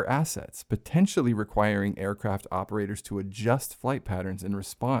to air assets, potentially requiring aircraft operators to adjust flight patterns in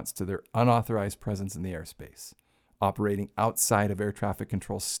response to their unauthorized presence in the airspace, operating outside of air traffic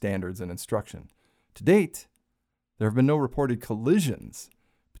control standards and instruction. To date, there have been no reported collisions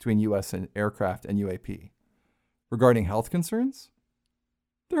between U.S. and aircraft and UAP. Regarding health concerns,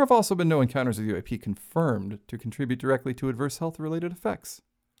 there have also been no encounters with UAP confirmed to contribute directly to adverse health-related effects,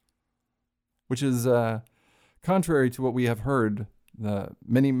 which is contrary to what we have heard,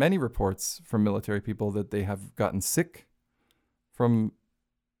 many reports from military people that they have gotten sick from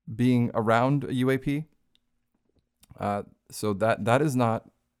being around a UAP. So that is not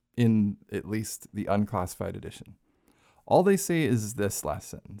in at least the unclassified edition. All they say is this last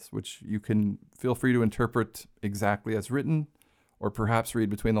sentence, which you can feel free to interpret exactly as written, or perhaps read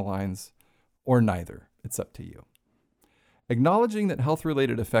between the lines, or neither. It's up to you. Acknowledging that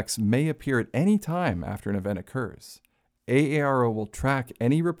health-related effects may appear at any time after an event occurs, AARO will track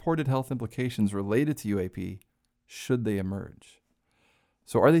any reported health implications related to UAP should they emerge.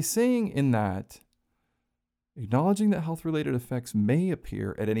 So are they saying in that, acknowledging that health-related effects may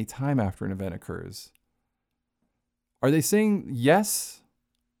appear at any time after an event occurs, are they saying yes,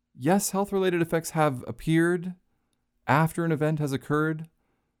 health-related effects have appeared after an event has occurred?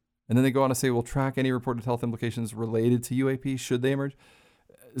 And then they go on to say, we'll track any reported health implications related to UAP should they emerge.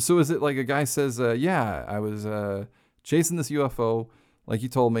 So is it like a guy says, I was chasing this UFO, like you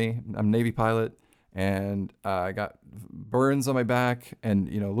told me, I'm a Navy pilot, and I got burns on my back. And,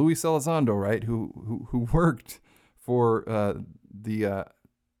 Luis Elizondo, right, who worked for the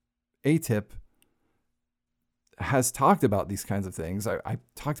ATIP, has talked about these kinds of things. I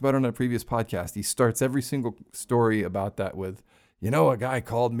talked about it on a previous podcast. He starts every single story about that with, a guy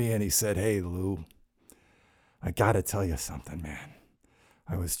called me and he said, "Hey, Lou, I got to tell you something, man.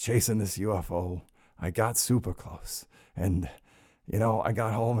 I was chasing this UFO. I got super close. And, I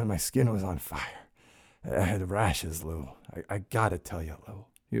got home and my skin was on fire. I had rashes, Lou. I got to tell you, Lou."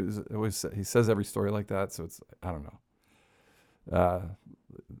 He says every story like that. So it's, I don't know.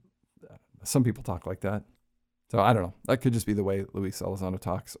 Some people talk like that. So I don't know. That could just be the way Luis Elizondo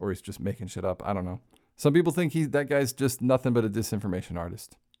talks, or he's just making shit up. I don't know. Some people think that guy's just nothing but a disinformation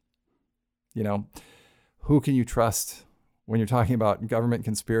artist. Who can you trust when you're talking about government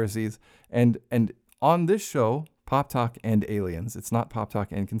conspiracies? And on this show, Pop Talk and Aliens, it's not Pop Talk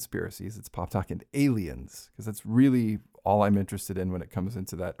and Conspiracies, it's Pop Talk and Aliens, because that's really all I'm interested in when it comes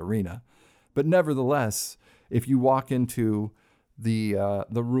into that arena. But nevertheless, if you walk into the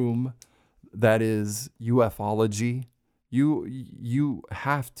room that is ufology, you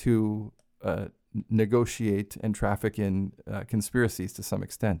have to negotiate and traffic in conspiracies to some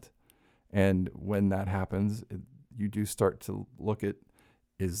extent. And when that happens, you do start to look at,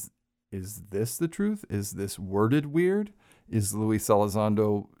 is this the truth? Is this worded weird? Is Luis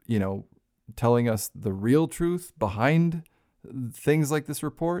Elizondo, telling us the real truth behind things like this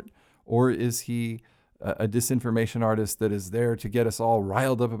report? Or is he a disinformation artist that is there to get us all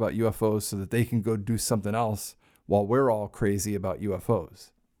riled up about UFOs so that they can go do something else while we're all crazy about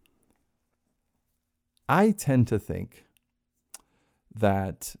UFOs? I tend to think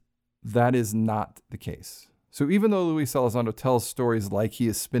that that is not the case. So even though Luis Elizondo tells stories like he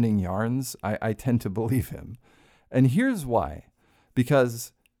is spinning yarns, I tend to believe him. And here's why.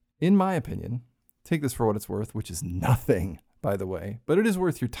 Because in my opinion, take this for what it's worth, which is nothing, by the way, but it is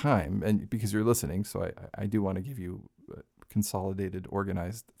worth your time and because you're listening. So I do want to give you consolidated,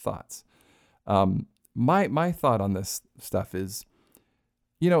 organized thoughts. My thought on this stuff is,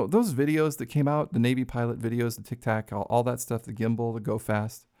 those videos that came out, the Navy pilot videos, the Tic Tac, all that stuff, the gimbal, the Go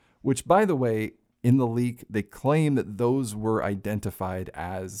Fast, which, by the way, in the leak, they claim that those were identified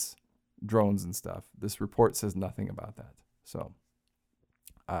as drones and stuff. This report says nothing about that. So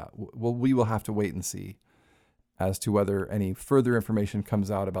we will have to wait and see as to whether any further information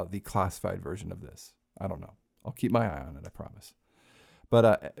comes out about the classified version of this. I don't know. I'll keep my eye on it, I promise.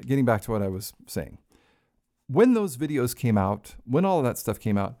 But getting back to what I was saying. When those videos came out, when all of that stuff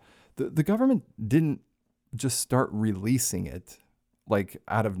came out, the government didn't just start releasing it like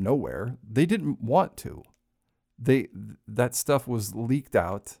out of nowhere. They didn't want to. That stuff was leaked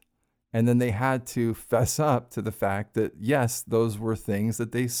out, and then they had to fess up to the fact that, yes, those were things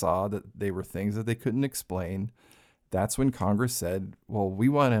that they saw, that they were things that they couldn't explain. That's when Congress said, well, we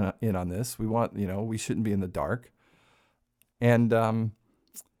want in on this. We want, we shouldn't be in the dark. And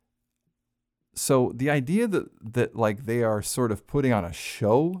so the idea that like they are sort of putting on a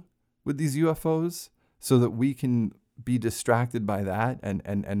show with these UFOs so that we can be distracted by that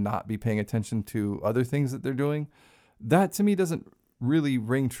and not be paying attention to other things that they're doing, that to me doesn't really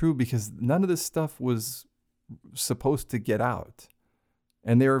ring true, because none of this stuff was supposed to get out.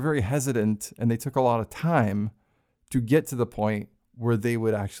 And they were very hesitant, and they took a lot of time to get to the point where they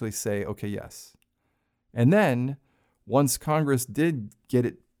would actually say, okay, yes. And then once Congress did get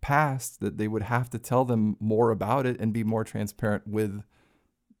it passed that they would have to tell them more about it and be more transparent with,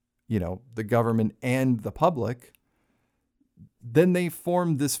 the government and the public, then they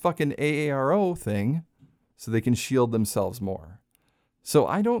formed this fucking AARO thing so they can shield themselves more. So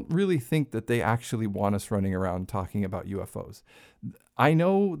I don't really think that they actually want us running around talking about UFOs. I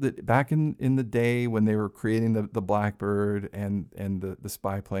know that back in the day when they were creating the Blackbird and the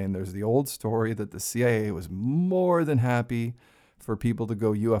spy plane, there's the old story that the CIA was more than happy for people to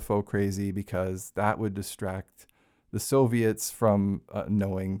go UFO crazy because that would distract the Soviets from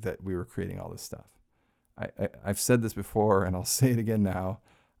knowing that we were creating all this stuff. I've said this before, and I'll say it again now.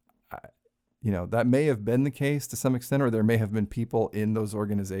 That may have been the case to some extent, or there may have been people in those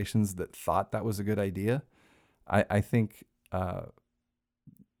organizations that thought that was a good idea. I think, at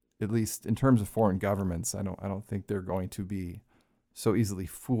least in terms of foreign governments, I don't think they're going to be so easily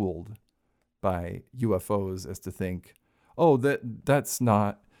fooled by UFOs as to think, oh, that's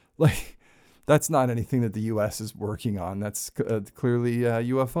not anything that the U.S. is working on. That's clearly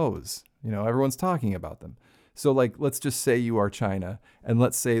UFOs. Everyone's talking about them. So let's just say you are China, and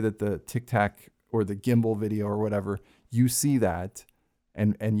let's say that the Tic Tac or the gimbal video or whatever, you see that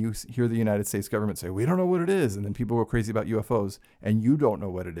and you hear the United States government say, we don't know what it is. And then people go crazy about UFOs and you don't know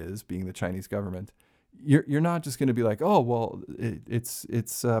what it is, being the Chinese government. You're not just going to be like, oh, well, it's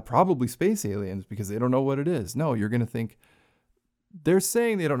probably space aliens because they don't know what it is. No, you're going to think they're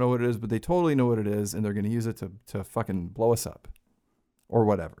saying they don't know what it is, but they totally know what it is. And they're going to use it to fucking blow us up or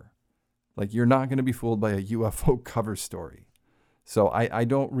whatever. You're not going to be fooled by a UFO cover story. So I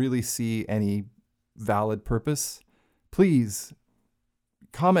don't really see any valid purpose. Please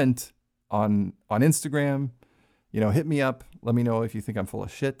comment on Instagram, hit me up. Let me know if you think I'm full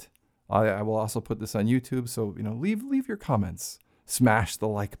of shit. I will also put this on YouTube. So, leave your comments, smash the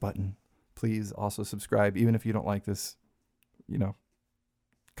like button. Please also subscribe. Even if you don't like this,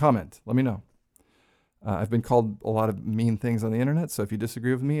 comment, let me know. I've been called a lot of mean things on the internet, so if you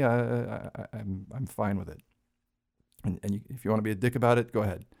disagree with me, I'm fine with it. And if you want to be a dick about it, go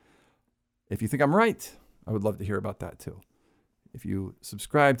ahead. If you think I'm right, I would love to hear about that too. If you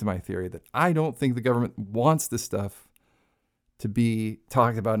subscribe to my theory that I don't think the government wants this stuff to be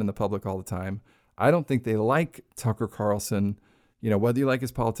talked about in the public all the time. I don't think they like Tucker Carlson, whether you like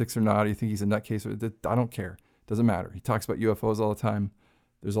his politics or not, or you think he's a nutcase, I don't care. Doesn't matter. He talks about UFOs all the time.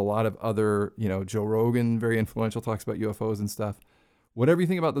 There's a lot of other, Joe Rogan, very influential, talks about UFOs and stuff. Whatever you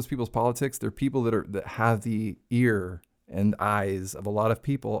think about those people's politics, they're people that have the ear and eyes of a lot of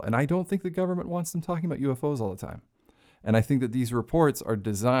people. And I don't think the government wants them talking about UFOs all the time. And I think that these reports are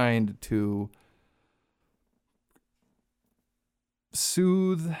designed to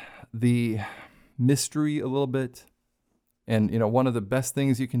soothe the mystery a little bit. And, one of the best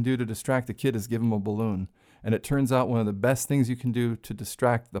things you can do to distract a kid is give him a balloon. And it turns out one of the best things you can do to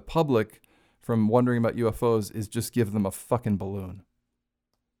distract the public from wondering about UFOs is just give them a fucking balloon.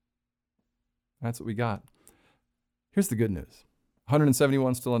 That's what we got. Here's the good news.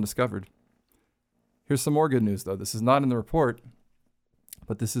 171 still undiscovered. Here's some more good news, though. This is not in the report,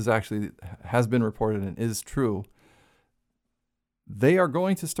 but this is actually has been reported and is true. They are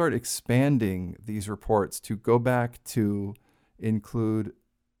going to start expanding these reports to go back to include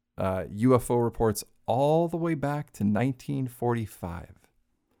UFO reports all the way back to 1945.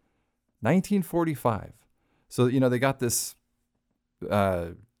 1945. So, they got this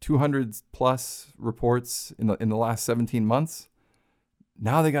 200 plus reports in the last 17 months.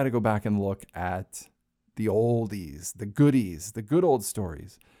 Now they got to go back and look at the oldies, the goodies, the good old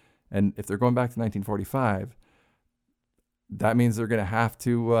stories. And if they're going back to 1945, that means they're going to have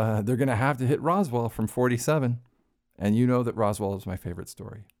to hit Roswell from 47. And you know that Roswell is my favorite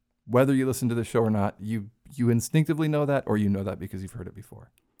story. Whether you listen to the show or not, you instinctively know that, or you know that because you've heard it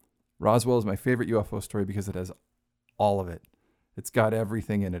before. Roswell is my favorite UFO story because it has all of it. It's got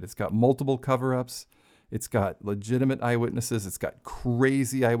everything in it. It's got multiple cover-ups. It's got legitimate eyewitnesses. It's got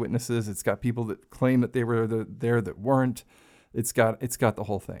crazy eyewitnesses. It's got people that claim that they were there that weren't. It's got the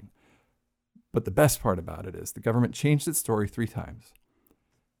whole thing. But the best part about it is the government changed its story 3 times.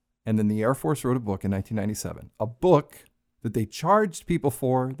 And then the Air Force wrote a book in 1997, a book that they charged people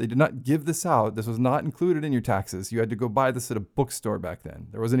for. They did not give this out. This was not included in your taxes. You had to go buy this at a bookstore back then.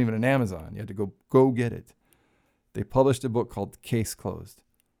 There wasn't even an Amazon. You had to go get it. They published a book called Case Closed,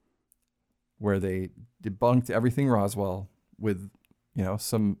 where they debunked everything Roswell with,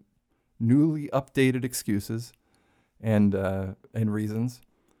 some newly updated excuses and reasons.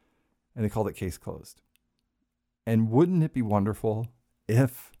 And they called it Case Closed. And wouldn't it be wonderful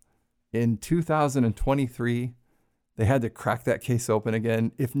if in 2023, they had to crack that case open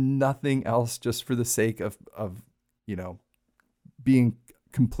again, if nothing else, just for the sake of being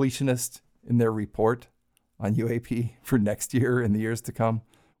completionist in their report on UAP for next year and the years to come?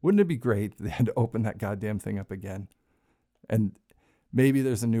 Wouldn't it be great if they had to open that goddamn thing up again? And maybe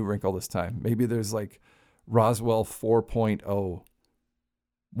there's a new wrinkle this time. Maybe there's like Roswell 4.0.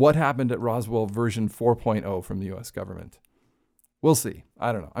 What happened at Roswell version 4.0 from the U.S. government? We'll see.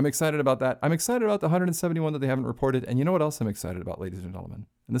 I don't know. I'm excited about that. I'm excited about the 171 that they haven't reported. And you know what else I'm excited about, ladies and gentlemen?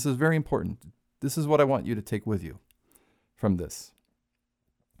 And this is very important. This is what I want you to take with you from this.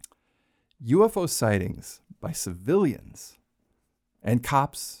 UFO sightings by civilians and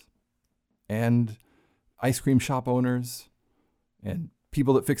cops and ice cream shop owners and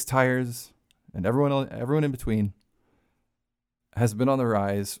people that fix tires and everyone in between has been on the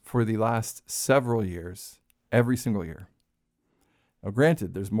rise for the last several years, every single year. Now,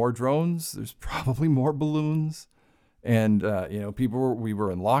 granted, there's more drones, there's probably more balloons, and we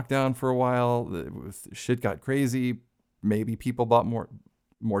were in lockdown for a while. Shit got crazy. Maybe people bought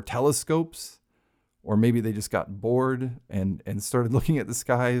more telescopes, or maybe they just got bored and started looking at the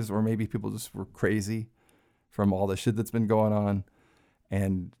skies, or maybe people just were crazy from all the shit that's been going on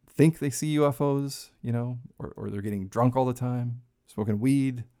and think they see UFOs, or they're getting drunk all the time, smoking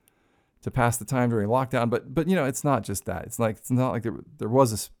weed to pass the time during lockdown. But it's not just that. It's not like there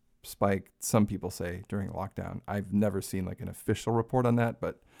was a spike, some people say, during lockdown. I've never seen like an official report on that,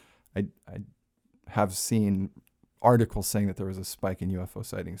 but I have seen articles saying that there was a spike in UFO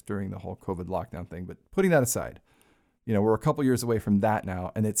sightings during the whole COVID lockdown thing. But putting that aside, we're a couple years away from that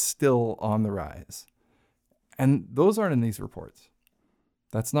now, and it's still on the rise. And those aren't in these reports.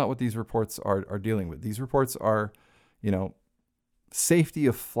 That's not what these reports are dealing with. These reports are, safety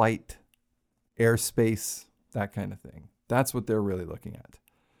of flight, airspace, that kind of thing. That's what they're really looking at.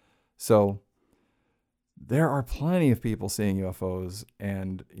 So there are plenty of people seeing UFOs,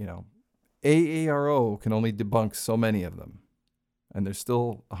 and, AARO can only debunk so many of them. And there's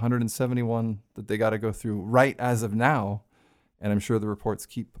still 171 that they got to go through right as of now. And I'm sure the reports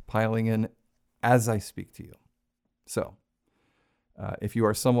keep piling in as I speak to you. So if you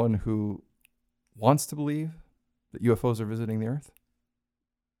are someone who wants to believe that UFOs are visiting the Earth,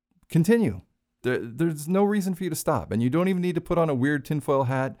 continue. There's no reason for you to stop. And you don't even need to put on a weird tinfoil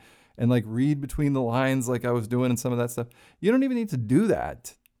hat and like read between the lines like I was doing and some of that stuff. You don't even need to do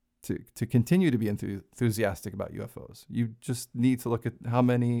that to continue to be enthusiastic about UFOs. You just need to look at how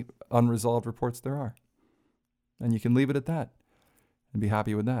many unresolved reports there are. And you can leave it at that and be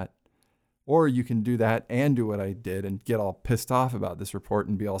happy with that. Or you can do that and do what I did and get all pissed off about this report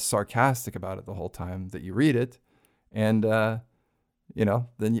and be all sarcastic about it the whole time that you read it. And, then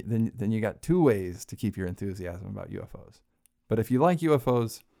you got 2 ways to keep your enthusiasm about UFOs. But if you like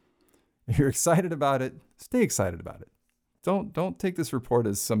UFOs, if you're excited about it, stay excited about it. Don't take this report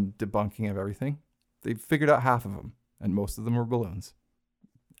as some debunking of everything. They figured out half of them, and most of them were balloons.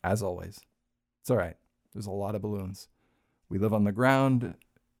 As always. It's all right. There's a lot of balloons. We live on the ground,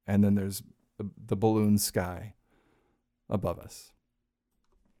 and then there's the balloon sky above us.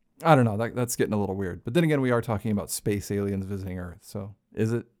 I don't know. That's getting a little weird. But then again, we are talking about space aliens visiting Earth. So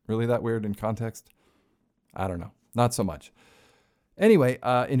is it really that weird in context? I don't know. Not so much. Anyway,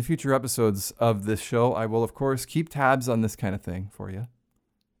 in future episodes of this show, I will, of course, keep tabs on this kind of thing for you.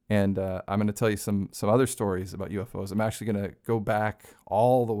 And I'm going to tell you some other stories about UFOs. I'm actually going to go back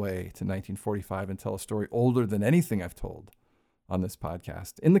all the way to 1945 and tell a story older than anything I've told on this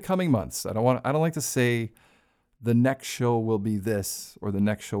podcast in the coming months. I don't like to say the next show will be this or the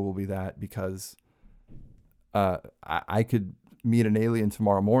next show will be that, because I could meet an alien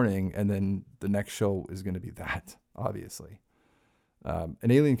tomorrow morning and then the next show is going to be that, obviously. An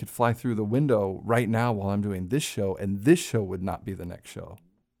alien could fly through the window right now while I'm doing this show, and this show would not be the next show,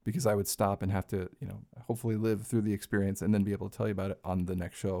 because I would stop and have to, hopefully live through the experience and then be able to tell you about it on the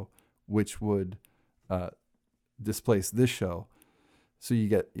next show, which would displace this show. So you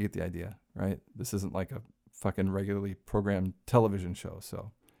get the idea, right? This isn't like a fucking regularly programmed television show.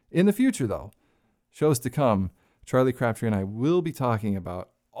 So in the future, though, shows to come, Charlie Crabtree and I will be talking about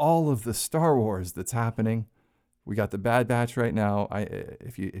all of the Star Wars that's happening. We got the Bad Batch right now.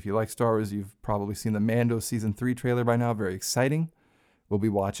 If you like Star Wars, you've probably seen the Mando Season 3 trailer by now. Very exciting. We'll be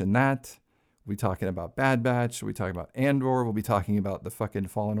watching that. We'll be talking about Bad Batch. We'll be talking about Andor. We'll be talking about the fucking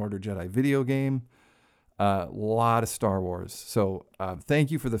Fallen Order Jedi video game. A lot of Star Wars. So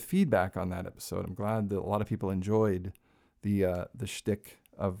thank you for the feedback on that episode. I'm glad that a lot of people enjoyed the shtick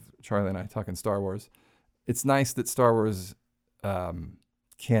of Charlie and I talking Star Wars. It's nice that Star Wars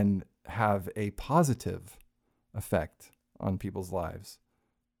can have a positive effect on people's lives.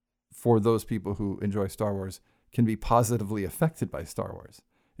 For those people who enjoy Star Wars, can be positively affected by Star Wars.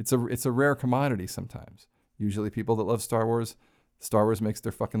 It's a rare commodity sometimes. Usually people that love Star Wars makes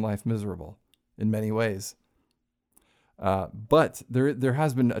their fucking life miserable in many ways. But there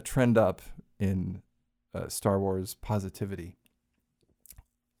has been a trend up in Star Wars positivity,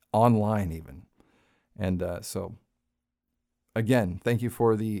 online even. And so, again, thank you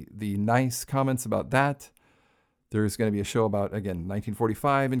for the nice comments about that. There's going to be a show about, again,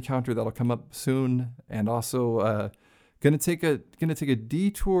 1945 encounter that'll come up soon, and also going to take a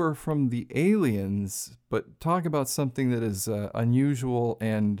detour from the aliens, but talk about something that is unusual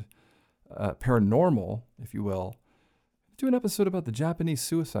and paranormal, if you will. Do an episode about the Japanese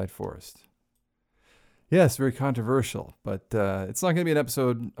suicide forest. Yes, very controversial, but it's not going to be an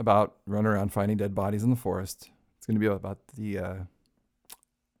episode about running around finding dead bodies in the forest. It's going to be about the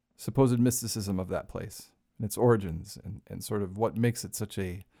supposed mysticism of that place and its origins, and sort of what makes it such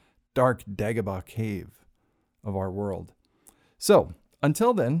a dark Dagobah cave of our world. So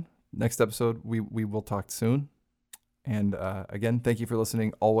until then, next episode, we will talk soon. And again, thank you for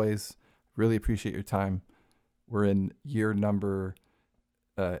listening. Always really appreciate your time. We're in year number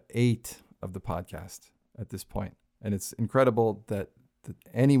 8 of the podcast at this point. And it's incredible that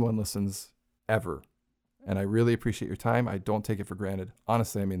anyone listens ever. And I really appreciate your time. I don't take it for granted.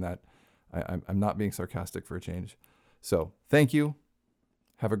 Honestly, I mean that. I'm not being sarcastic for a change. So thank you.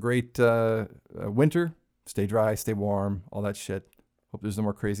 Have a great winter. Stay dry, stay warm, all that shit. Hope there's no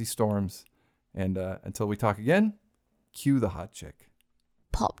more crazy storms. And until we talk again, cue the hot chick.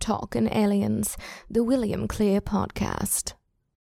 Pop Talk and Aliens, the William Clear Podcast.